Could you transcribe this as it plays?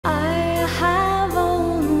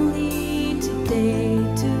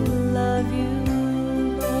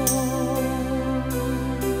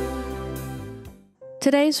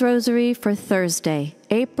Today's Rosary for Thursday,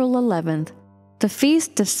 April 11th, the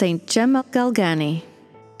Feast of St. GEMMA GALGANI,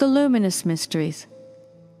 the Luminous Mysteries.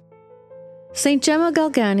 St. GEMMA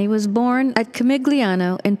GALGANI was born at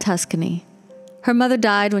Camigliano in Tuscany. Her mother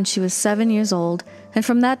died when she was 7 years old, and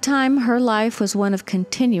from that time her life was one of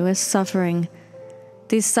continuous suffering.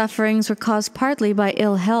 These sufferings were caused partly by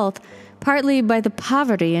ill health, partly by the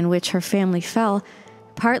poverty in which her family fell,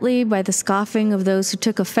 partly by the scoffing of those who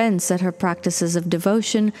took offense at her practices of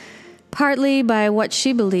devotion, partly by what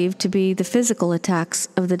she believed to be the physical attacks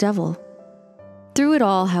of the devil. Through it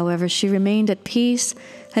all, however, she remained at peace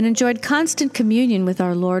and enjoyed constant communion with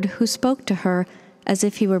our Lord, who spoke to her as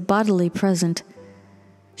if he were bodily present.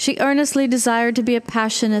 She earnestly desired to be a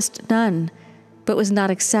Passionist nun, but was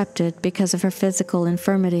not accepted because of her physical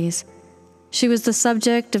infirmities. She was the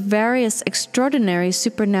subject of various extraordinary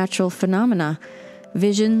supernatural phenomena: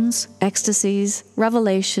 visions, ecstasies,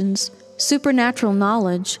 revelations, supernatural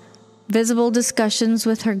knowledge, visible discussions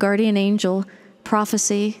with her guardian angel,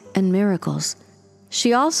 prophecy, and miracles.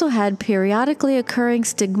 She also had periodically occurring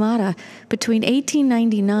stigmata between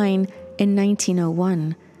 1899 and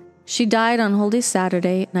 1901. She died on Holy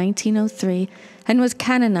Saturday, 1903, and was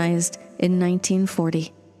canonized in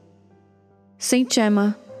 1940. St.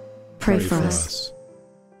 Gemma, pray for us.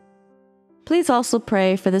 Please also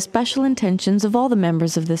pray for the special intentions of all the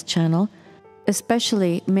members of this channel,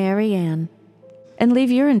 especially Mary Ann, and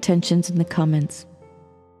leave your intentions in the comments.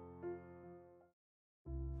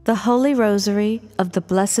 The Holy Rosary of the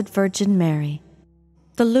Blessed Virgin Mary,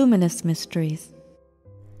 the Luminous Mysteries.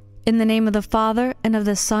 In the name of the Father, and of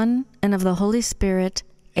the Son, and of the Holy Spirit,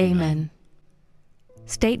 Amen.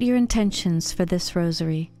 State your intentions for this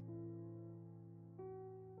Rosary.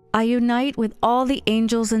 I unite with all the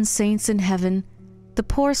angels and saints in heaven, the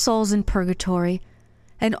poor souls in purgatory,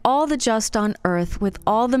 and all the just on earth with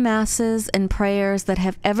all the masses and prayers that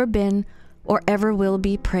have ever been or ever will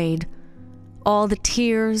be prayed, all the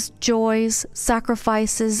tears, joys,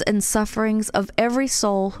 sacrifices, and sufferings of every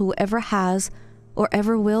soul who ever has or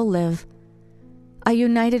ever will live. I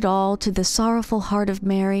unite it all to the sorrowful heart of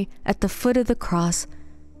Mary at the foot of the cross,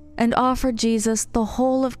 and offer Jesus the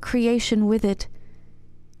whole of creation with it,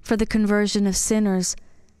 for the conversion of sinners,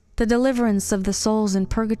 the deliverance of the souls in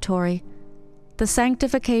purgatory, the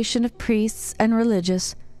sanctification of priests and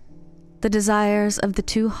religious, the desires of the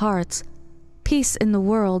two hearts, peace in the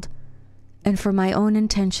world, and for my own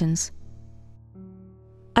intentions.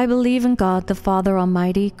 I believe in God the Father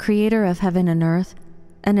Almighty, creator of heaven and earth,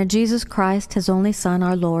 and in Jesus Christ, his only Son,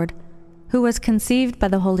 our Lord, who was conceived by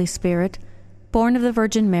the Holy Spirit, born of the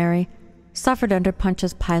Virgin Mary, suffered under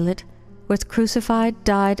Pontius Pilate, was crucified,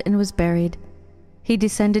 died, and was buried. He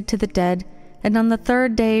descended to the dead, and on the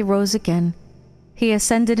third day rose again. He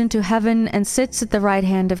ascended into heaven and sits at the right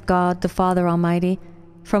hand of God the Father Almighty,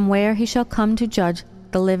 from where he shall come to judge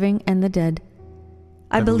the living and the dead.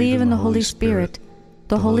 I believe in the Holy Spirit,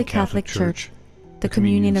 the Holy Catholic Church, the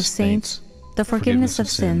communion of saints, the forgiveness of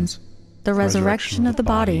sins, the resurrection of the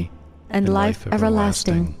body, and life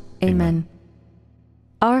everlasting. Amen.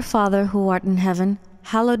 Our Father, who art in heaven,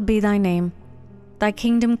 hallowed be thy name. Thy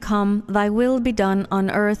kingdom come, thy will be done on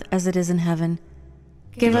earth as it is in heaven.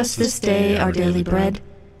 Give us this day our daily bread,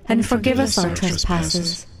 and forgive us our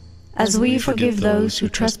trespasses, as we forgive those who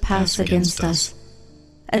trespass against us.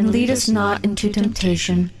 And lead us not into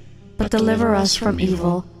temptation, but deliver us from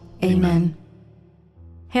evil. Amen.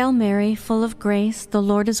 Hail Mary, full of grace, the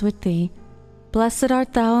Lord is with thee. Blessed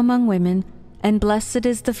art thou among women, and blessed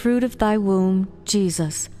is the fruit of thy womb,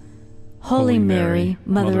 Jesus. Holy Mary,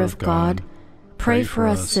 Mother of God, pray for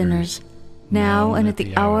us sinners, now and at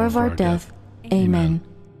the hour of our death. Amen.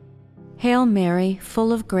 Hail Mary,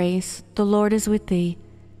 full of grace, the Lord is with thee.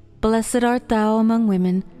 Blessed art thou among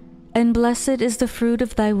women, and blessed is the fruit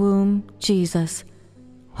of thy womb, Jesus.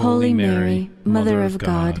 Holy Mary, Mother of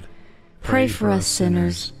God, pray for us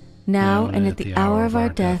sinners, now and at the hour of our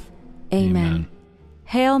death. Amen.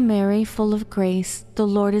 Hail Mary, full of grace, the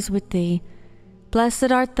Lord is with thee.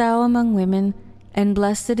 Blessed art thou among women, and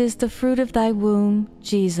blessed is the fruit of thy womb,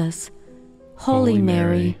 Jesus. Holy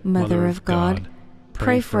Mary, Mother of God,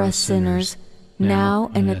 pray for us sinners,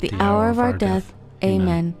 now and at the hour of our death.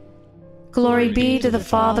 Amen. Glory be to the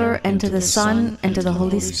Father, and to the Son, and to the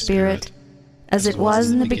Holy Spirit, as it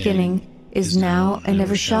was in the beginning, is now, and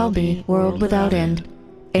ever shall be, world without end.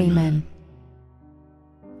 Amen.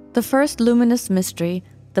 The first luminous mystery,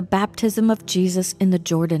 the baptism of Jesus in the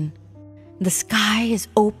Jordan. The sky is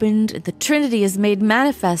opened, the Trinity is made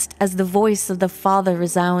manifest as the voice of the Father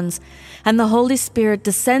resounds, and the Holy Spirit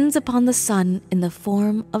descends upon the Son in the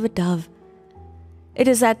form of a dove. It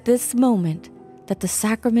is at this moment that the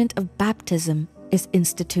sacrament of baptism is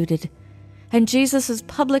instituted, and Jesus'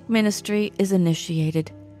 public ministry is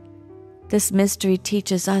initiated. This mystery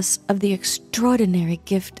teaches us of the extraordinary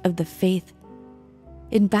gift of the faith.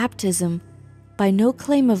 In baptism, by no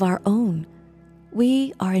claim of our own,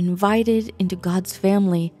 we are invited into God's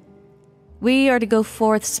family. We are to go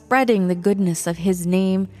forth spreading the goodness of His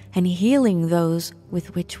name and healing those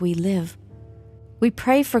with which we live. We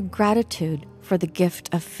pray for gratitude for the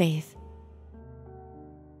gift of faith.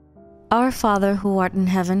 Our Father who art in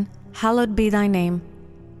heaven, hallowed be thy name.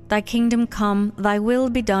 Thy kingdom come, thy will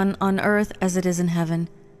be done on earth as it is in heaven.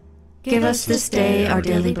 Give us this day our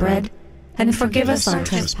daily bread, and forgive us our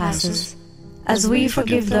trespasses, as we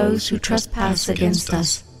forgive those who trespass against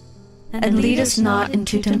us. And lead us not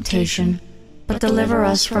into temptation, but deliver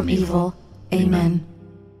us from evil. Amen.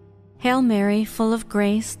 Hail Mary, full of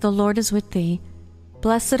grace, the Lord is with thee.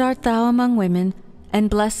 Blessed art thou among women, and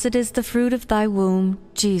blessed is the fruit of thy womb,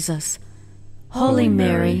 Jesus. Holy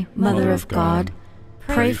Mary, Mother of God,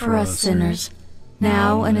 pray for us sinners,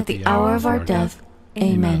 now and at the hour of our death.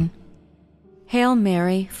 Amen. Hail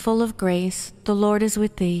Mary, full of grace, the Lord is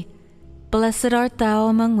with thee. Blessed art thou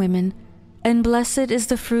among women, and blessed is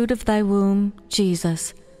the fruit of thy womb,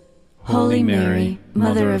 Jesus. Holy Mary,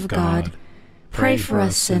 Mother of God, pray for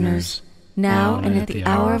us sinners, now and at the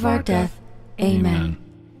hour of our death. Amen.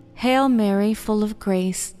 Hail Mary, full of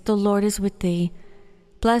grace, the Lord is with thee.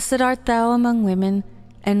 Blessed art thou among women,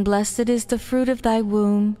 and blessed is the fruit of thy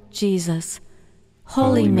womb, Jesus.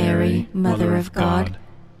 Holy Mary, Mother of God,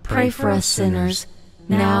 pray for us sinners,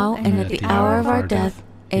 now and at the hour of our death.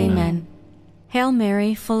 Amen. Hail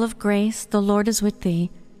Mary, full of grace, the Lord is with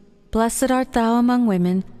thee. Blessed art thou among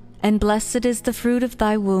women, and blessed is the fruit of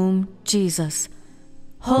thy womb, Jesus.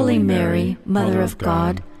 Holy Mary, Mother of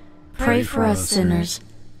God, pray for us sinners,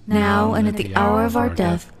 now and at the hour of our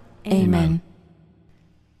death. Amen.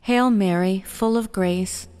 Hail Mary, full of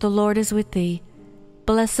grace, the Lord is with thee.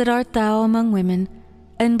 Blessed art thou among women,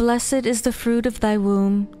 and blessed is the fruit of thy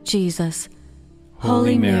womb, Jesus.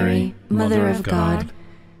 Holy Mary, Mother of God,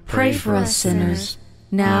 pray for us sinners,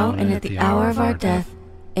 now and at the hour of our death.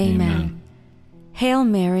 Amen. Hail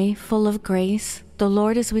Mary, full of grace, the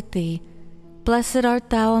Lord is with thee. Blessed art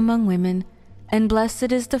thou among women, and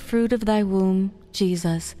blessed is the fruit of thy womb,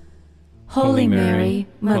 Jesus. Holy Mary,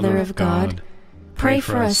 Mother of God, pray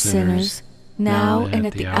for us sinners, now and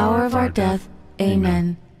at the hour of our death.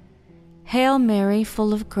 Amen. Hail Mary,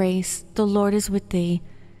 full of grace, the Lord is with thee.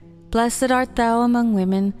 Blessed art thou among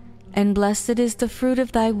women, and blessed is the fruit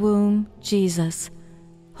of thy womb, Jesus.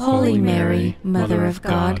 Holy Mary, Mother of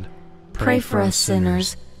God, pray for us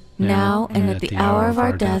sinners, now and at the hour of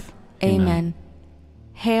our death. Amen.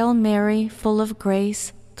 Hail Mary, full of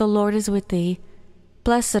grace, the Lord is with thee.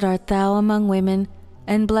 Blessed art thou among women,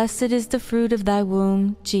 and blessed is the fruit of thy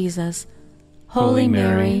womb, Jesus. Holy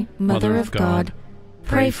Mary, Mother of God,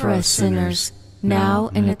 pray for us sinners, now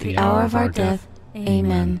and at the hour of our death.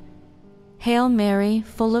 Amen. Hail Mary,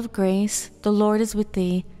 full of grace, the Lord is with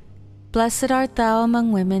thee. Blessed art thou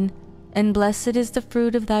among women, and blessed is the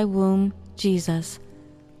fruit of thy womb, Jesus.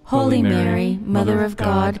 Holy Mary, Mother of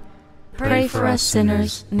God, pray for us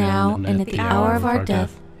sinners, now and at the hour of our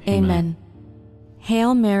death. Amen.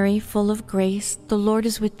 Hail Mary, full of grace, the Lord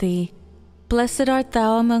is with thee. Blessed art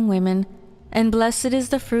thou among women, and blessed is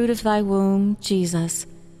the fruit of thy womb, Jesus.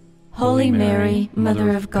 Holy Mary, Mother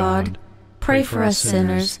of God, pray for us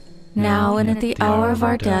sinners, now and at the hour of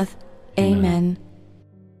our death. Amen.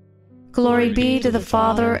 Glory be to the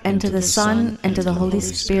Father, and to the Son, and to the Holy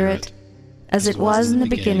Spirit, as it was in the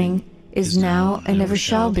beginning, is now, and ever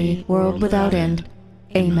shall be, world without end.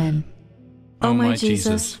 Amen. O my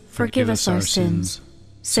Jesus, forgive us our sins,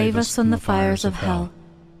 save us from the fires of hell.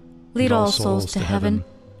 Lead all souls to heaven,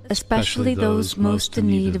 especially those most in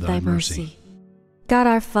need of thy mercy. God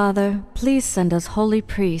our Father, please send us holy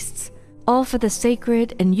priests, all for the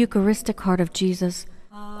sacred and Eucharistic heart of Jesus,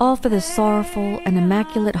 all for the sorrowful and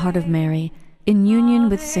immaculate heart of Mary, in union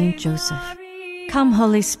with Saint Joseph. Come,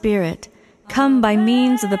 Holy Spirit, come by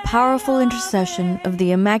means of the powerful intercession of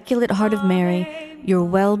the Immaculate Heart of Mary, your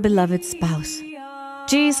well-beloved spouse.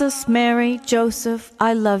 Jesus, Mary, Joseph,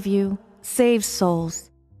 I love you. Save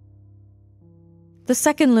souls. The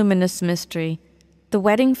second luminous mystery, the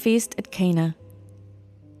wedding feast at Cana.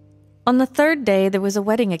 On the third day there was a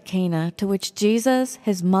wedding at Cana, to which Jesus,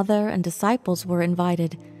 his mother, and disciples were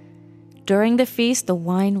invited. During the feast the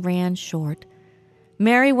wine ran short.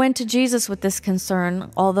 Mary went to Jesus with this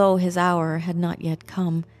concern, although his hour had not yet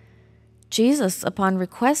come. Jesus, upon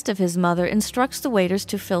request of his mother, instructs the waiters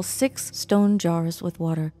to fill 6 stone jars with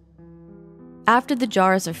water. After the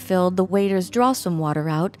jars are filled, the waiters draw some water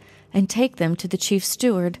out and take them to the chief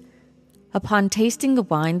steward. Upon tasting the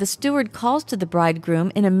wine, the steward calls to the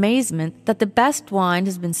bridegroom in amazement that the best wine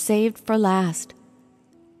has been saved for last.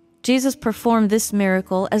 Jesus performed this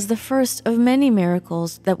miracle as the first of many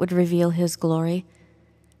miracles that would reveal his glory.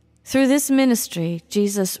 Through this ministry,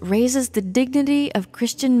 Jesus raises the dignity of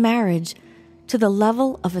Christian marriage to the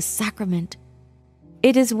level of a sacrament.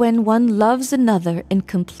 It is when one loves another in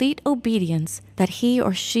complete obedience that he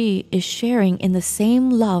or she is sharing in the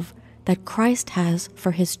same love that Christ has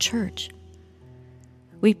for his church.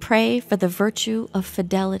 We pray for the virtue of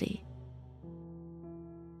fidelity.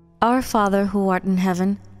 Our Father who art in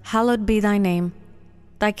heaven, hallowed be thy name.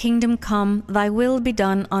 Thy kingdom come, thy will be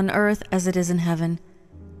done on earth as it is in heaven.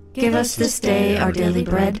 Give us this day our daily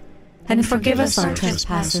bread, and forgive us our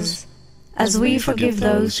trespasses, as we forgive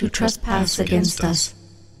those who trespass against us.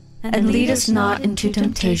 And lead us not into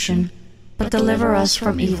temptation, but deliver us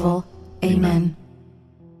from evil. Amen.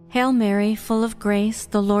 Hail Mary, full of grace,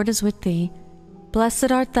 the Lord is with thee.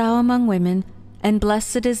 Blessed art thou among women, and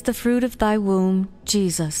blessed is the fruit of thy womb,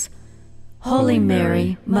 Jesus. Holy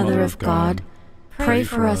Mary, Mother of God, pray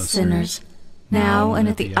for us sinners, now and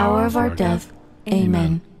at the hour of our death.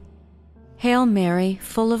 Amen. Hail Mary,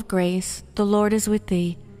 full of grace, the Lord is with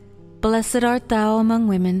thee. Blessed art thou among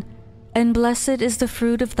women, and blessed is the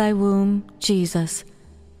fruit of thy womb, Jesus.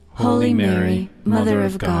 Holy Mary, Mother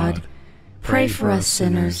of God, pray for us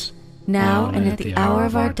sinners, now and at the hour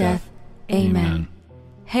of our death. Amen.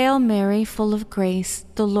 Hail Mary, full of grace,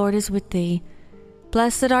 the Lord is with thee.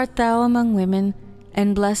 Blessed art thou among women,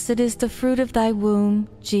 and blessed is the fruit of thy womb,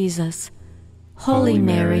 Jesus. Holy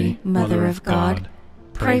Mary, Mother of God,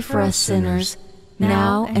 pray for us sinners,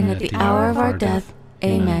 now and at the hour of our death.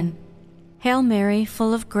 Amen. Hail Mary,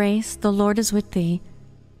 full of grace, the Lord is with thee.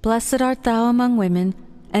 Blessed art thou among women,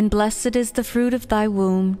 and blessed is the fruit of thy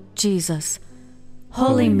womb, Jesus.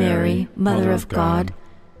 Holy Mary, Mother of God,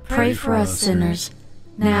 pray for us sinners,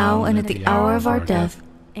 now and at the hour of our death.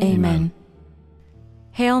 Amen.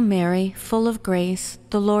 Hail Mary, full of grace,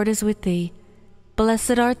 the Lord is with thee.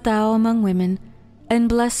 Blessed art thou among women, and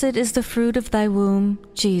blessed is the fruit of thy womb,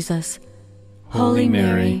 Jesus. Holy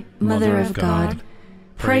Mary, Mother of God,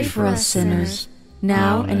 pray for us sinners,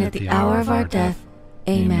 now and at the hour of our death.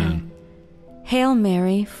 Amen. Hail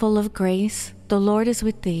Mary, full of grace, the Lord is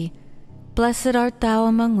with thee. Blessed art thou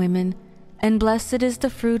among women, and blessed is the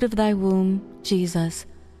fruit of thy womb, Jesus.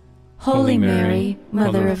 Holy Mary,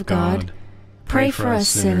 Mother of God, pray for us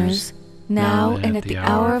sinners, now and at the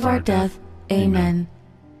hour of our death. Amen.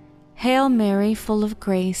 Hail Mary, full of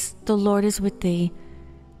grace, the Lord is with thee.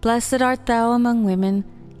 Blessed art thou among women,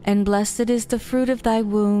 and blessed is the fruit of thy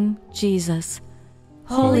womb, Jesus.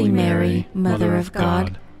 Holy Mary, Mother of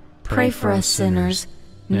God, pray for us sinners,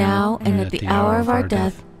 now and at the hour of our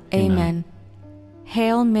death. Amen.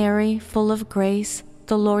 Hail Mary, full of grace,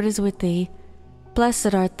 the Lord is with thee.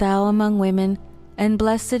 Blessed art thou among women, and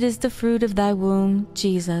blessed is the fruit of thy womb,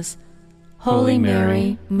 Jesus. Holy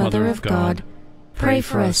Mary, Mother of God, pray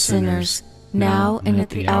for us sinners, now and at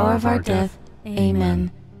the hour of our death.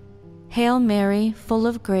 Amen. Hail Mary, full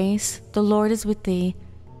of grace, the Lord is with thee.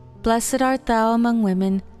 Blessed art thou among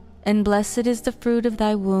women, and blessed is the fruit of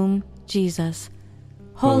thy womb, Jesus.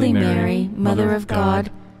 Holy Mary, Mother of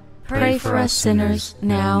God, pray for us sinners,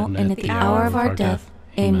 now and at the hour of our death.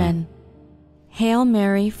 Amen. Hail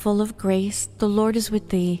Mary, full of grace, the Lord is with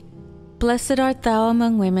thee. Blessed art thou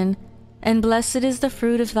among women, and blessed is the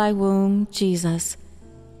fruit of thy womb, Jesus.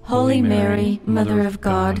 Holy Mary, Mother of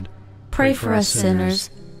God, pray for us sinners,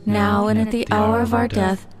 now and at the hour of our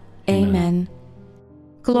death. Amen.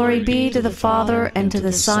 Glory be to the Father, and to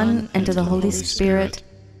the Son, and to the Holy Spirit,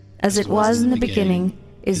 as it was in the beginning,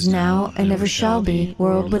 is now, and ever shall be,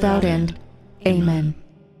 world without end. Amen.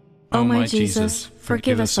 O my Jesus,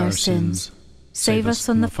 forgive us our sins. Save us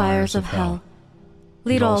from the fires of hell.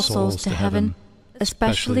 Lead all souls to heaven,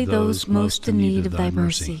 especially those most in need of thy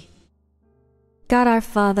mercy. God our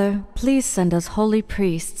Father, please send us holy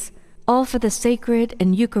priests, all for the sacred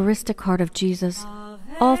and Eucharistic heart of Jesus,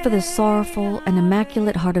 all for the sorrowful and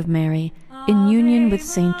immaculate heart of Mary, in union with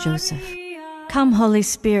Saint Joseph. Come, Holy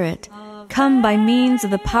Spirit, come by means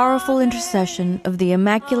of the powerful intercession of the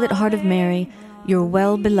Immaculate Heart of Mary, your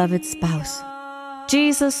well-beloved spouse.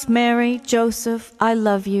 Jesus, Mary, Joseph, I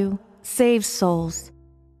love you. Save souls.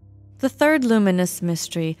 The third luminous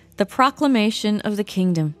mystery, the proclamation of the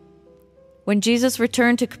kingdom. When Jesus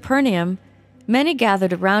returned to Capernaum, many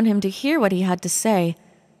gathered around him to hear what he had to say.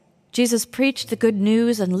 Jesus preached the good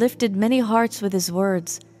news and lifted many hearts with his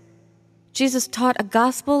words. Jesus taught a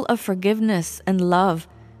gospel of forgiveness and love,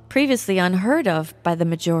 previously unheard of by the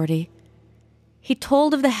majority. He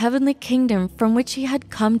told of the heavenly kingdom from which he had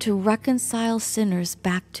come to reconcile sinners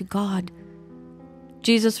back to God.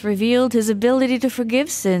 Jesus revealed his ability to forgive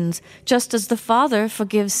sins, just as the Father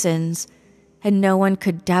forgives sins, and no one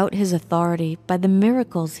could doubt his authority by the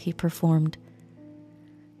miracles he performed.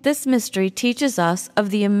 This mystery teaches us of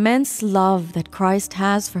the immense love that Christ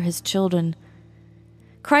has for his children.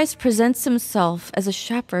 Christ presents himself as a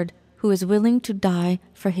shepherd who is willing to die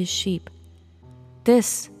for his sheep.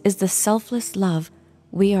 This is the selfless love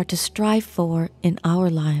we are to strive for in our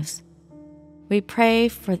lives. We pray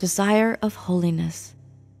for desire of holiness.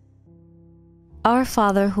 Our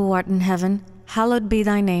Father who art in heaven, hallowed be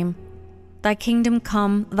thy name. Thy kingdom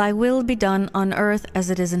come, thy will be done on earth as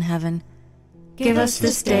it is in heaven. Give us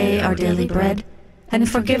this day our daily bread, and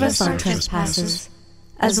forgive us our trespasses,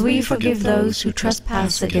 as we forgive those who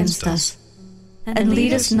trespass against us. And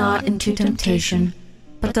lead us not into temptation,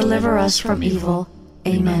 but deliver us from evil.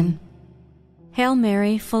 Amen. Hail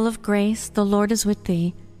Mary, full of grace, the Lord is with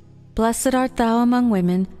thee. Blessed art thou among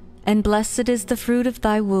women, and blessed is the fruit of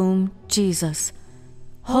thy womb, Jesus.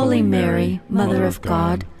 Holy Mary, Mother of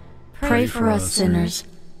God, pray for us sinners,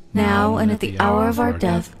 now and at the hour of our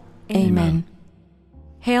death. Amen.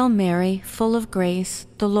 Hail Mary, full of grace,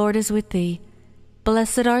 the Lord is with thee.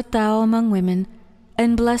 Blessed art thou among women,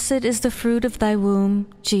 and blessed is the fruit of thy womb,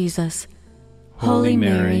 Jesus. Holy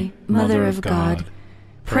Mary, Mother of God,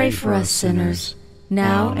 pray for us sinners,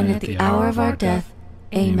 now and at the hour of our death.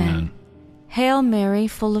 Amen. Hail Mary,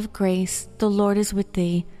 full of grace, the Lord is with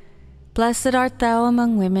thee. Blessed art thou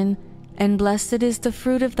among women, and blessed is the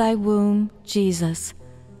fruit of thy womb, Jesus.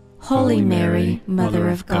 Holy Mary, Mother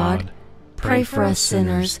of God, pray for us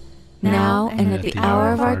sinners, now and at the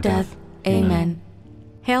hour of our death. Amen.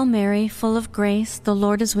 Hail Mary, full of grace, the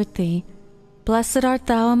Lord is with thee. Blessed art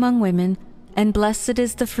thou among women, and blessed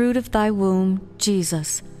is the fruit of thy womb,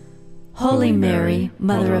 Jesus. Holy Mary,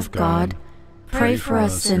 Mother of God, pray for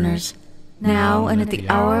us sinners, now and at the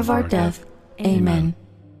hour of our death. Amen.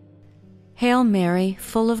 Hail Mary,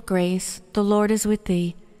 full of grace, the Lord is with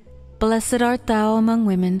thee. Blessed art thou among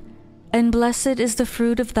women, and blessed is the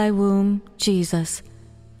fruit of thy womb, Jesus.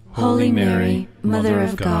 Holy Mary, Mother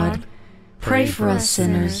of God, pray for us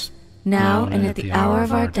sinners, now and at the hour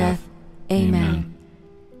of our death. Amen.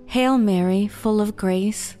 Hail Mary, full of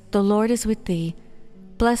grace, the Lord is with thee.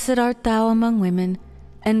 Blessed art thou among women,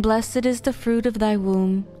 and blessed is the fruit of thy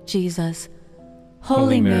womb, Jesus.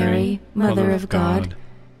 Holy Mary, Mother of God,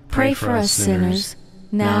 pray for us sinners,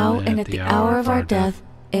 now and at the hour of our death.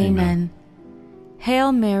 Amen.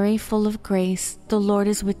 Hail Mary, full of grace, the Lord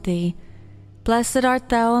is with thee. Blessed art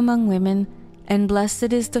thou among women, and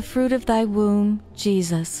blessed is the fruit of thy womb,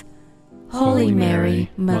 Jesus. Holy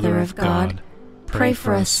Mary, Mother of God, pray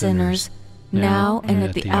for us sinners, now and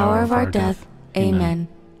at the hour of our death. Amen.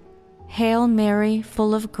 Hail Mary,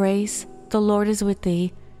 full of grace, the Lord is with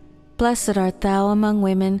thee. Blessed art thou among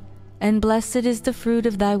women, and blessed is the fruit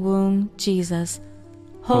of thy womb, Jesus.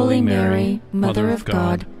 Holy Mary, Mother of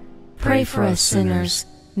God, pray for us sinners,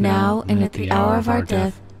 now and at the hour of our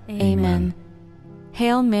death. Amen.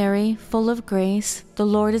 Hail Mary, full of grace, the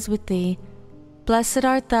Lord is with thee. Blessed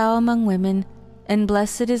art thou among women, and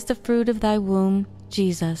blessed is the fruit of thy womb,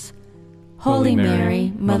 Jesus. Holy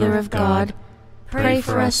Mary, Mother of God, pray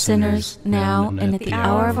for us sinners, now and at the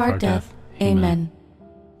hour of our death. Amen.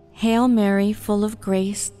 Hail Mary, full of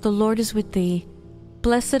grace, the Lord is with thee.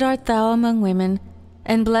 Blessed art thou among women,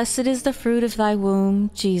 and blessed is the fruit of thy womb,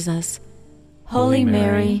 Jesus. Holy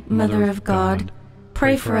Mary, Mother of God,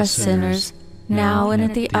 pray for us sinners, now and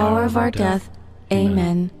at the hour of our death.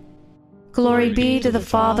 Amen. Glory be to the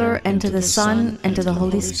Father, and to the Son, and to the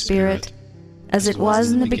Holy Spirit, as it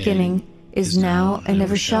was in the beginning, is now, and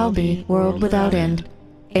ever shall be, world without end.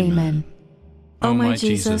 Amen. O my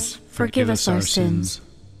Jesus, forgive us our sins.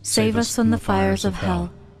 Save us from the fires of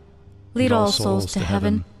hell. Lead all souls to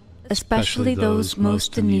heaven, especially those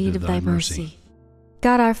most in need of thy mercy.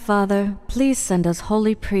 God our Father, please send us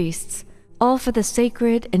holy priests, all for the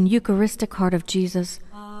sacred and Eucharistic heart of Jesus,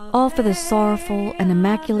 all for the sorrowful and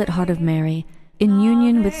immaculate heart of Mary, in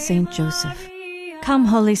union with Saint Joseph. Come,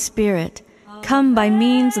 Holy Spirit, come by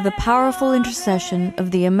means of the powerful intercession of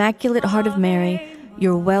the Immaculate Heart of Mary,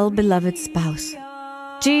 your well-beloved spouse.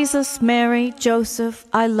 Jesus, Mary, Joseph,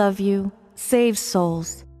 I love you. Save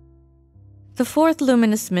souls. The fourth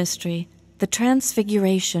luminous mystery, the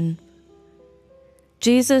Transfiguration.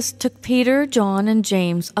 Jesus took Peter, John, and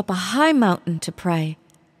James up a high mountain to pray.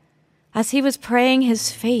 As he was praying,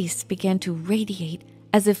 his face began to radiate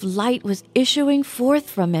as if light was issuing forth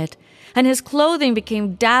from it, and his clothing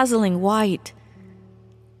became dazzling white.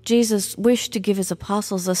 Jesus wished to give his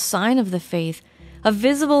apostles a sign of the faith, a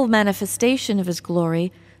visible manifestation of his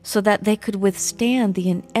glory, so that they could withstand the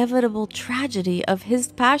inevitable tragedy of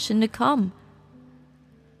his passion to come.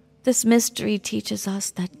 This mystery teaches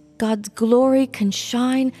us that God's glory can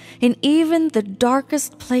shine in even the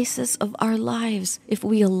darkest places of our lives if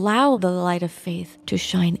we allow the light of faith to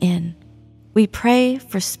shine in. We pray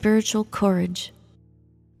for spiritual courage.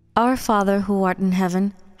 Our Father who art in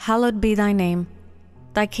heaven, hallowed be thy name.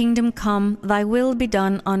 Thy kingdom come, thy will be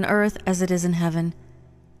done on earth as it is in heaven.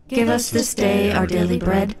 Give us this day our daily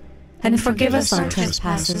bread, and forgive us our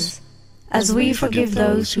trespasses, as we forgive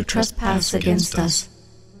those who trespass against us.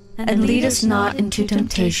 And lead us not into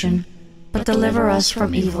temptation, but deliver us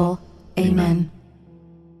from evil. Amen.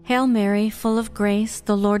 Hail Mary, full of grace,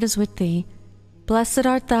 the Lord is with thee. Blessed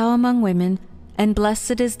art thou among women, and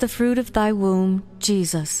blessed is the fruit of thy womb,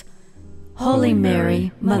 Jesus. Holy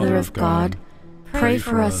Mary, Mother of God, pray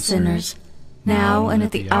for us sinners, now and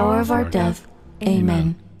at the hour of our death.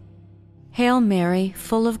 Amen. Hail Mary,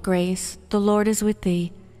 full of grace, the Lord is with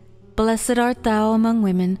thee. Blessed art thou among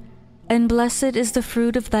women, and blessed is the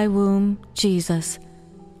fruit of thy womb, Jesus.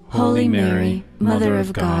 Holy Mary, Mother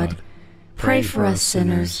of God, pray for us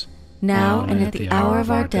sinners, now and at the hour of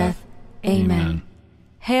our death. Amen.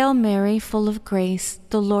 Hail Mary, full of grace,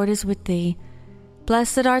 the Lord is with thee.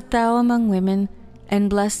 Blessed art thou among women, and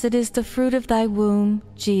blessed is the fruit of thy womb,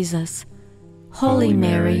 Jesus. Holy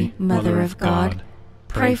Mary, Mother of God,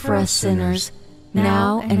 pray for us sinners,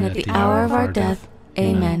 now and at the hour of our death.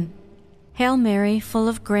 Amen. Hail Mary, full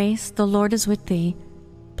of grace, the Lord is with thee.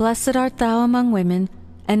 Blessed art thou among women,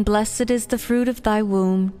 and blessed is the fruit of thy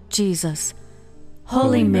womb, Jesus.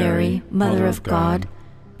 Holy Mary, Mother of God,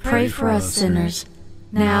 pray for us sinners,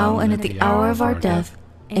 now and at the hour of our death.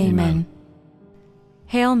 Amen.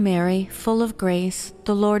 Hail Mary, full of grace,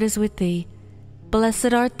 the Lord is with thee.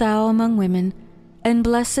 Blessed art thou among women, and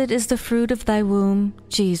blessed is the fruit of thy womb,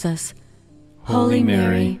 Jesus. Holy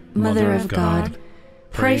Mary, Mother of God,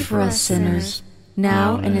 pray for us sinners,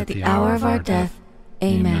 now and at the hour of our death.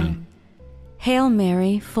 Amen. Hail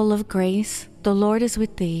Mary, full of grace, the Lord is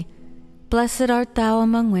with thee. Blessed art thou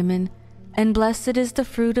among women, and blessed is the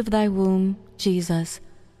fruit of thy womb, Jesus.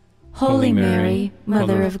 Holy Mary,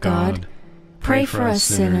 Mother of God, pray for us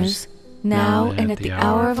sinners, now and at the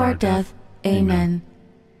hour of our death. Amen.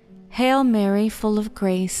 Hail Mary, full of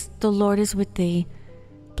grace, the Lord is with thee.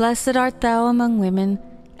 Blessed art thou among women,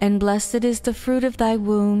 and blessed is the fruit of thy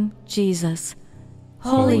womb, Jesus.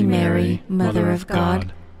 Holy Mary, Mother of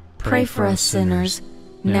God, pray for us sinners,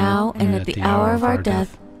 now and at the hour of our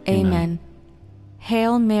death. Amen.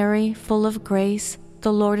 Hail Mary, full of grace,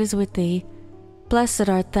 the Lord is with thee. Blessed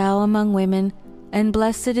art thou among women, and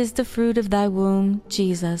blessed is the fruit of thy womb,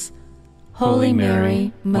 Jesus. Holy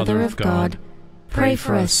Mary, Mother of God, pray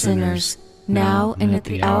for us sinners, now and at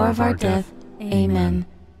the hour of our death. Amen.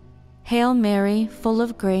 Hail Mary, full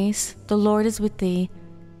of grace, the Lord is with thee.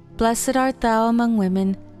 Blessed art thou among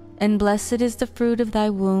women, and blessed is the fruit of thy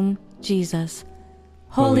womb, Jesus.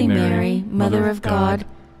 Holy Mary, Mother of God,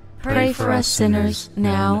 pray for us sinners,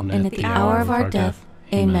 now and at the hour of our death.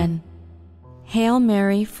 Amen. Hail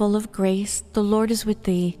Mary, full of grace, the Lord is with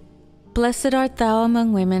thee. Blessed art thou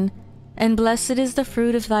among women, and blessed is the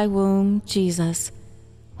fruit of thy womb, Jesus.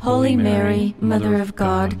 Holy Mary, Mother of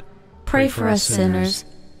God, pray for us sinners,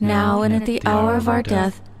 now and at the hour of our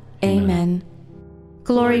death. Amen.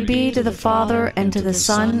 Glory be to the Father, and to the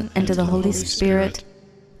Son, and to the Holy Spirit,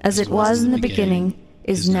 as it was in the beginning,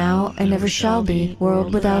 is now, and ever shall be,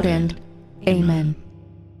 world without end. Amen.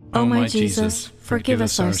 O my Jesus, forgive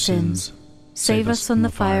us our sins. Save us from the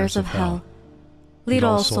fires of hell. Lead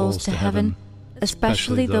all souls to heaven,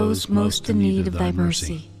 especially those most in need of thy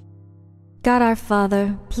mercy. God our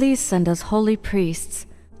Father, please send us holy priests,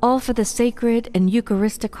 all for the sacred and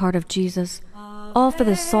Eucharistic heart of Jesus, all for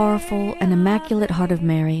the sorrowful and immaculate heart of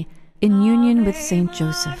Mary, in union with Saint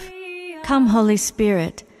Joseph. Come, Holy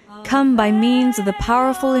Spirit, come by means of the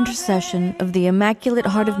powerful intercession of the Immaculate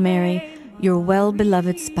Heart of Mary, your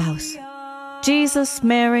well-beloved spouse. Jesus,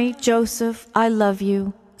 Mary, Joseph, I love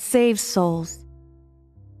you. Save souls.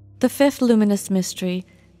 The fifth luminous mystery,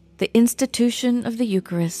 the institution of the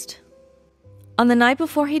Eucharist. On the night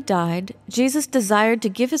before he died, Jesus desired to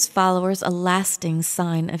give his followers a lasting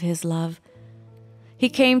sign of his love. He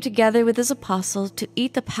came together with his apostles to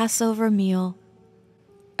eat the Passover meal.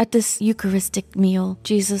 At this Eucharistic meal,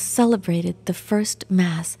 Jesus celebrated the first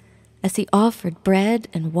Mass as he offered bread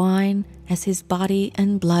and wine as his body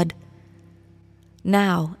and blood.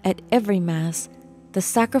 Now, at every Mass, the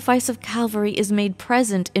sacrifice of Calvary is made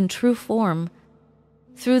present in true form.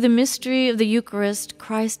 Through the mystery of the Eucharist,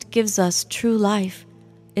 Christ gives us true life,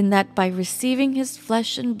 in that by receiving his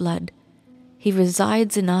flesh and blood, he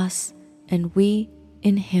resides in us and we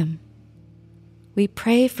in him. We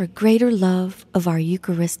pray for greater love of our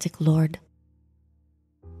Eucharistic Lord.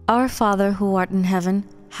 Our Father, who art in heaven,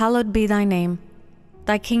 hallowed be thy name.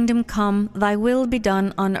 Thy kingdom come, thy will be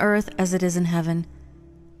done on earth as it is in heaven.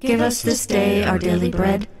 Give us this day our daily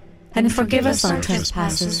bread, and forgive us our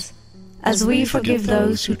trespasses, as we forgive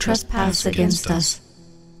those who trespass against us.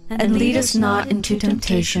 And lead us not into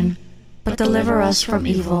temptation, but deliver us from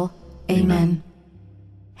evil. Amen.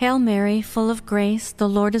 Hail Mary, full of grace, the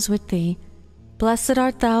Lord is with thee. Blessed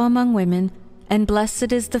art thou among women, and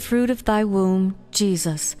blessed is the fruit of thy womb,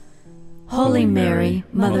 Jesus. Holy Mary,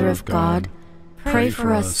 Mother of God, pray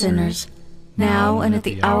for us sinners, now and at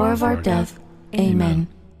the hour of our death. Amen.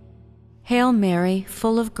 Hail Mary,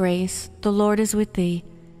 full of grace, the Lord is with thee.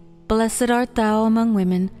 Blessed art thou among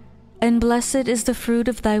women, and blessed is the fruit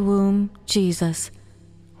of thy womb, Jesus.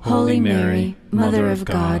 Holy Mary, Mother of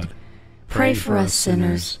God, pray for us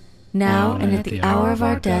sinners, now and at the hour of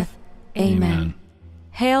our death. Amen.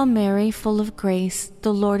 Hail Mary, full of grace,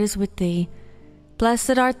 the Lord is with thee.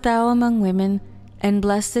 Blessed art thou among women, and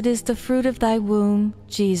blessed is the fruit of thy womb,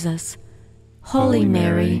 Jesus. Holy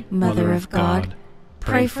Mary, Mother of God,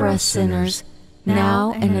 pray for us sinners,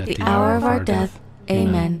 now and at the hour of our death.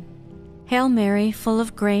 Amen. Hail Mary, full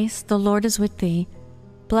of grace, the Lord is with thee.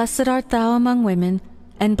 Blessed art thou among women,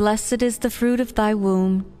 and blessed is the fruit of thy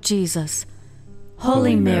womb, Jesus.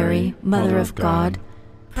 Holy Mary, Mother of God,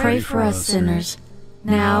 pray for us sinners,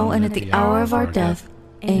 now and at the hour of our death.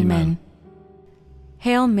 Amen.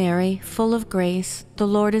 Hail Mary, full of grace, the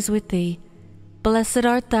Lord is with thee. Blessed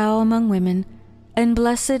art thou among women, and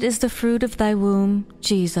blessed is the fruit of thy womb,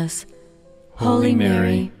 Jesus. Holy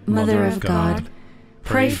Mary, Mother of God,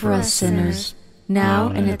 pray for us sinners, now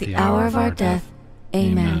and at the hour of our death.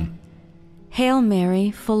 Amen. Hail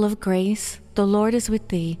Mary, full of grace, the Lord is with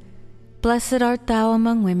thee. Blessed art thou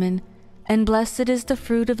among women, and blessed is the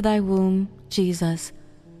fruit of thy womb, Jesus.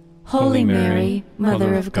 Holy Mary,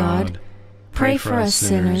 Mother of God, pray for us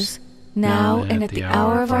sinners, now and at the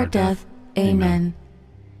hour of our death. Amen.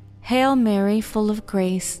 Hail Mary, full of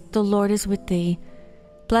grace, the Lord is with thee.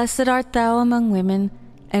 Blessed art thou among women,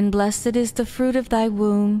 and blessed is the fruit of thy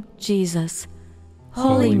womb, Jesus.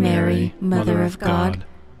 Holy Mary, Mother of God,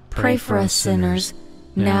 pray for us sinners,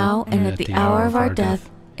 now and at the hour of our death.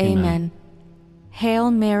 Amen.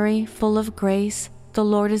 Hail Mary, full of grace, the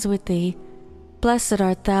Lord is with thee. Blessed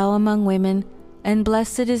art thou among women, and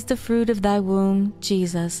blessed is the fruit of thy womb,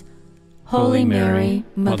 Jesus. Holy Mary,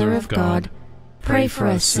 Mother of God, pray for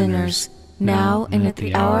us sinners, now and at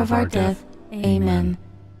the hour of our death. Amen.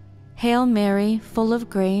 Hail Mary, full of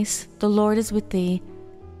grace, the Lord is with thee.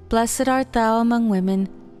 Blessed art thou among women,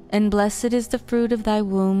 and blessed is the fruit of thy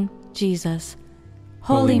womb, Jesus.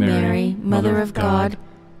 Holy Mary, Mother of God,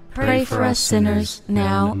 pray for us sinners,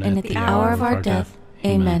 now and at the hour of our death.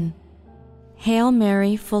 Amen. Hail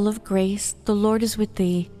Mary, full of grace, the Lord is with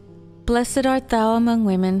thee. Blessed art thou among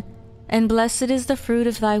women, and blessed is the fruit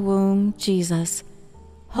of thy womb, Jesus.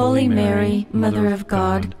 Holy Mary, Mother of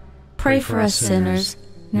God, pray for us sinners,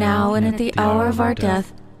 now and at the hour of our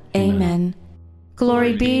death. Amen.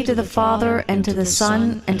 Glory be to the Father, and to the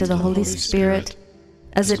Son, and to the Holy Spirit,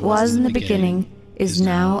 as it was in the beginning, is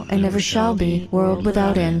now, and ever shall be, world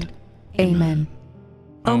without end. Amen.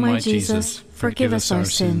 O my Jesus, forgive us our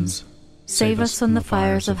sins. Save us from the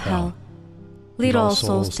fires of hell. Lead all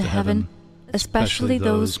souls to heaven, especially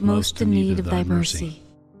those most in need of thy mercy.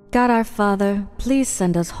 God our Father, please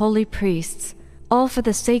send us holy priests, all for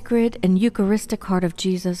the sacred and Eucharistic heart of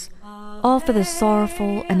Jesus, all for the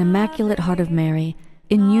sorrowful and immaculate heart of Mary,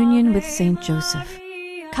 in union with Saint Joseph.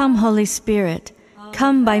 Come, Holy Spirit,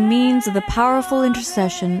 come by means of the powerful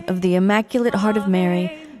intercession of the Immaculate Heart of Mary,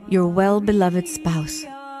 your well-beloved spouse.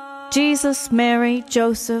 Jesus, Mary,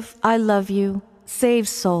 Joseph, I love you. Save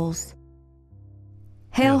souls.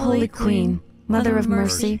 Hail, Holy Queen, Mother of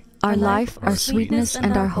Mercy, our life, our sweetness,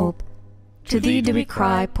 and our hope. To thee do we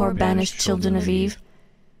cry, poor banished children of Eve.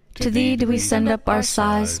 To thee do we send up our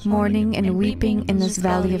sighs, mourning and weeping in this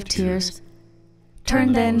valley of tears.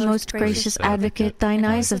 Turn then, most gracious Advocate, thine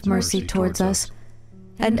eyes of mercy towards us,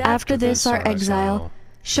 and after this our exile,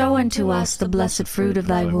 show unto us the blessed fruit of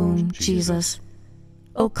thy womb, Jesus.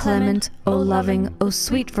 O clement, O loving, O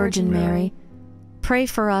sweet Virgin Mary, pray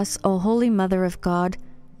for us, O Holy Mother of God,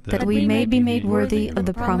 that we may be made worthy of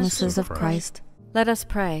the promises of Christ. Let us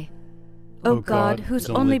pray. O God, whose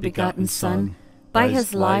only begotten Son, by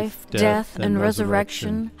his life, death, and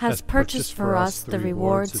resurrection, has purchased for us the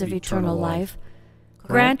rewards of eternal life,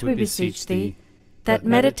 grant, we beseech thee, that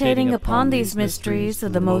meditating upon these mysteries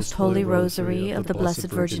of the most holy Rosary of the Blessed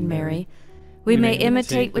Virgin Mary, we may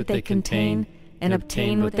imitate what they contain and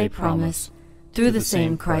obtain what they promise, through the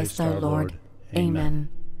same Christ our Lord. Amen.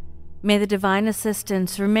 May the divine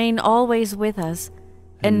assistance remain always with us,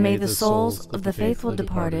 and may the souls of the faithful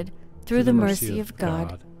departed, through the mercy of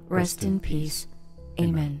God, rest in peace.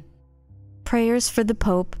 Amen. Prayers for the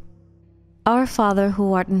Pope. Our Father,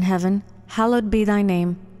 who art in heaven, hallowed be thy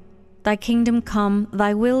name. Thy kingdom come,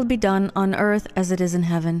 thy will be done on earth as it is in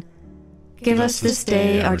heaven. Give us this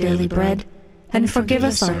day our daily bread, and forgive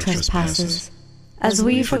us our trespasses, as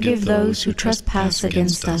we forgive those who trespass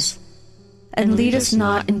against us. And lead us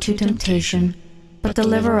not into temptation, but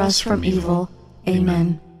deliver us from evil.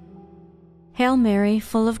 Amen. Hail Mary,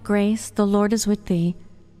 full of grace, the Lord is with thee.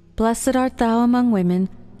 Blessed art thou among women,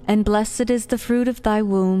 and blessed is the fruit of thy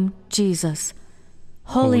womb, Jesus.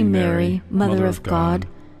 Holy Mary, Mother of God,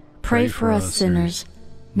 pray for us sinners,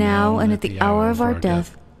 now and at the hour of our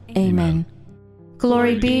death. Amen.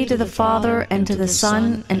 Glory be to the Father, and to the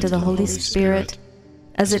Son, and to the Holy Spirit,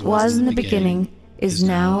 as it was in the beginning, is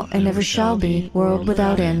now, and ever shall be, world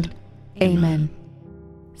without end. Amen.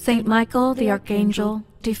 Saint Michael, the Archangel,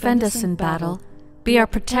 defend us in battle. Be our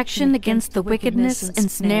protection against the wickedness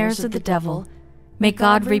and snares of the devil. May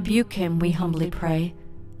God rebuke him, we humbly pray.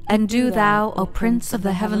 And do thou, O Prince of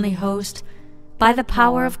the heavenly host, by the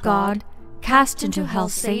power of God, cast into hell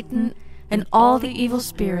Satan and all the evil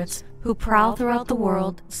spirits who prowl throughout the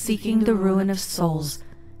world, seeking the ruin of souls.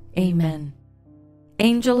 Amen.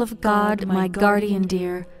 Angel of God, my guardian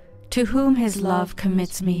dear, to whom his love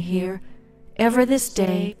commits me here, ever this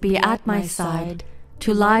day be at my side,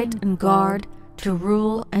 to light and guard, to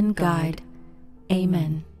rule and guide.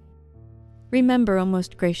 Amen. Remember, O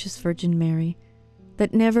most gracious Virgin Mary,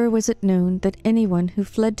 that never was it known that anyone who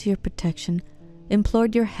fled to your protection,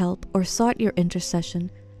 implored your help, or sought your intercession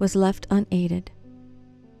was left unaided.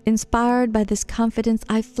 Inspired by this confidence,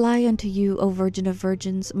 I fly unto you, O Virgin of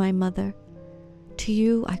Virgins, my Mother. To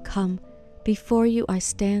you I come, before you I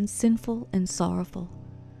stand sinful and sorrowful.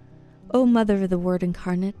 O Mother of the Word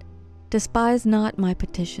incarnate, despise not my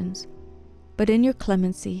petitions, but in your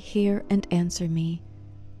clemency hear and answer me.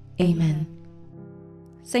 Amen.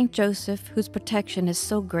 Saint Joseph, whose protection is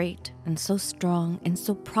so great and so strong and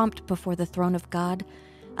so prompt before the throne of God,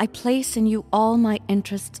 I place in you all my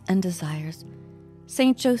interests and desires.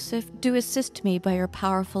 Saint Joseph, do assist me by your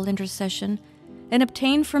powerful intercession, and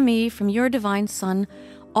obtain for me from your divine Son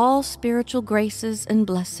all spiritual graces and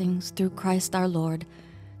blessings through Christ our Lord,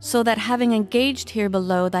 so that having engaged here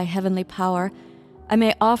below thy heavenly power, I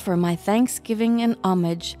may offer my thanksgiving and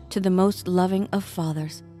homage to the most loving of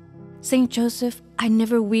fathers. Saint Joseph, I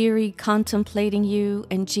never weary contemplating you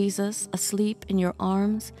and Jesus asleep in your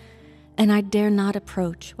arms, and I dare not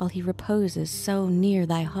approach while he reposes so near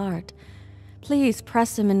thy heart. Please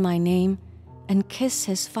press him in my name, and kiss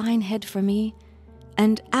his fine head for me,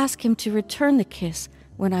 and ask him to return the kiss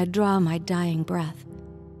when I draw my dying breath.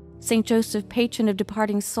 Saint Joseph, patron of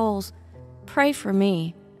departing souls, pray for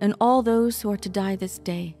me and all those who are to die this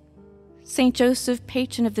day. Saint Joseph,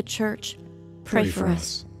 patron of the Church, pray for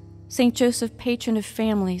us. Saint Joseph, patron of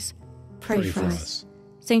families, pray for us.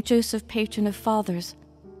 Saint Joseph, patron of fathers,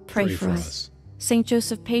 pray for us. Saint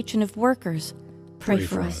Joseph, patron of workers, pray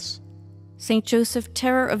for us. Saint Joseph,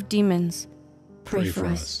 terror of demons, pray for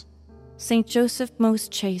us. Saint Joseph,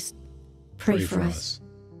 most chaste, pray for us.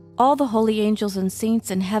 All the holy angels and saints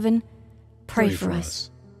in heaven, pray for us.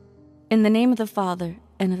 In the name of the Father,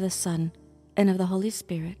 and of the Son, and of the Holy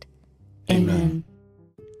Spirit. Amen.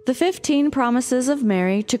 The 15 Promises of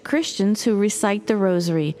Mary to Christians who recite the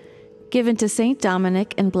Rosary, given to Saint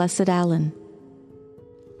Dominic and Blessed Alan.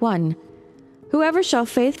 1. Whoever shall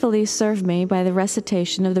faithfully serve me by the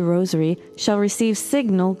recitation of the Rosary shall receive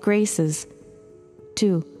signal graces.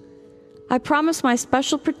 2. I promise my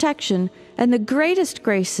special protection and the greatest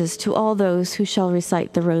graces to all those who shall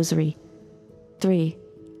recite the Rosary. 3.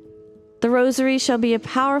 The Rosary shall be a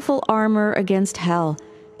powerful armor against hell.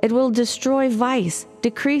 It will destroy vice,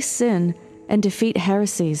 decrease sin, and defeat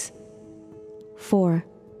heresies. 4.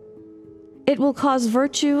 It will cause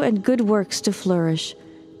virtue and good works to flourish.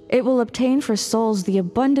 It will obtain for souls the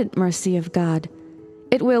abundant mercy of God.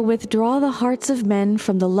 It will withdraw the hearts of men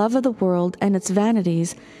from the love of the world and its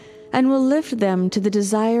vanities, and will lift them to the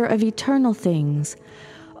desire of eternal things.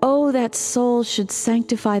 Oh, that souls should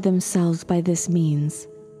sanctify themselves by this means.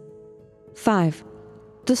 5.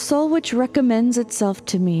 The soul which recommends itself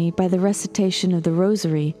to me by the recitation of the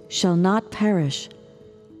Rosary shall not perish.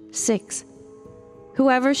 6.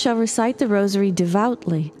 Whoever shall recite the Rosary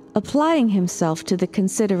devoutly, applying himself to the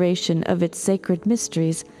consideration of its sacred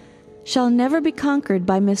mysteries, shall never be conquered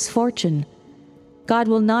by misfortune. God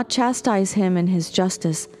will not chastise him in his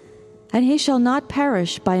justice, and he shall not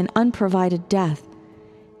perish by an unprovided death.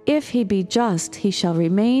 If he be just, he shall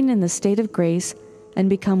remain in the state of grace and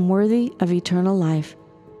become worthy of eternal life.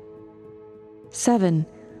 7.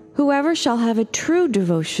 Whoever shall have a true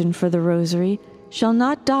devotion for the Rosary shall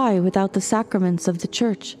not die without the sacraments of the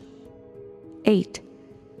Church. 8.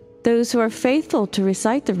 Those who are faithful to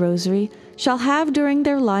recite the Rosary shall have during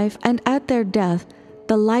their life and at their death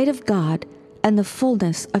the light of God and the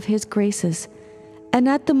fullness of His graces, and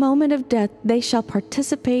at the moment of death they shall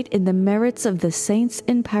participate in the merits of the saints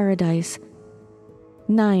in paradise.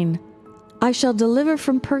 9. I shall deliver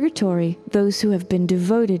from purgatory those who have been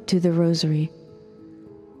devoted to the Rosary.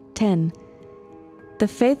 10. The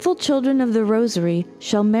faithful children of the Rosary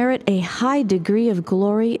shall merit a high degree of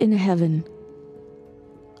glory in heaven.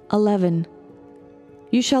 11.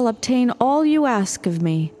 You shall obtain all you ask of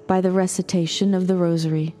me by the recitation of the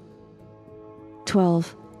Rosary.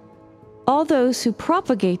 12. All those who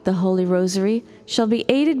propagate the Holy Rosary shall be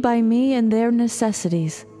aided by me in their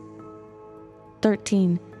necessities.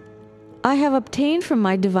 13. I have obtained from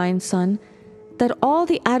my Divine Son that all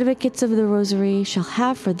the advocates of the Rosary shall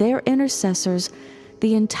have for their intercessors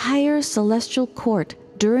the entire celestial court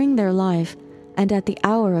during their life and at the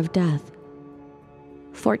hour of death.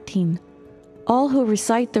 14. All who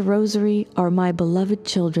recite the Rosary are my beloved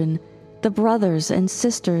children, the brothers and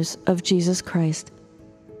sisters of Jesus Christ.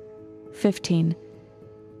 15.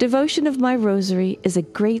 Devotion of my Rosary is a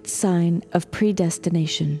great sign of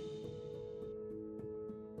predestination.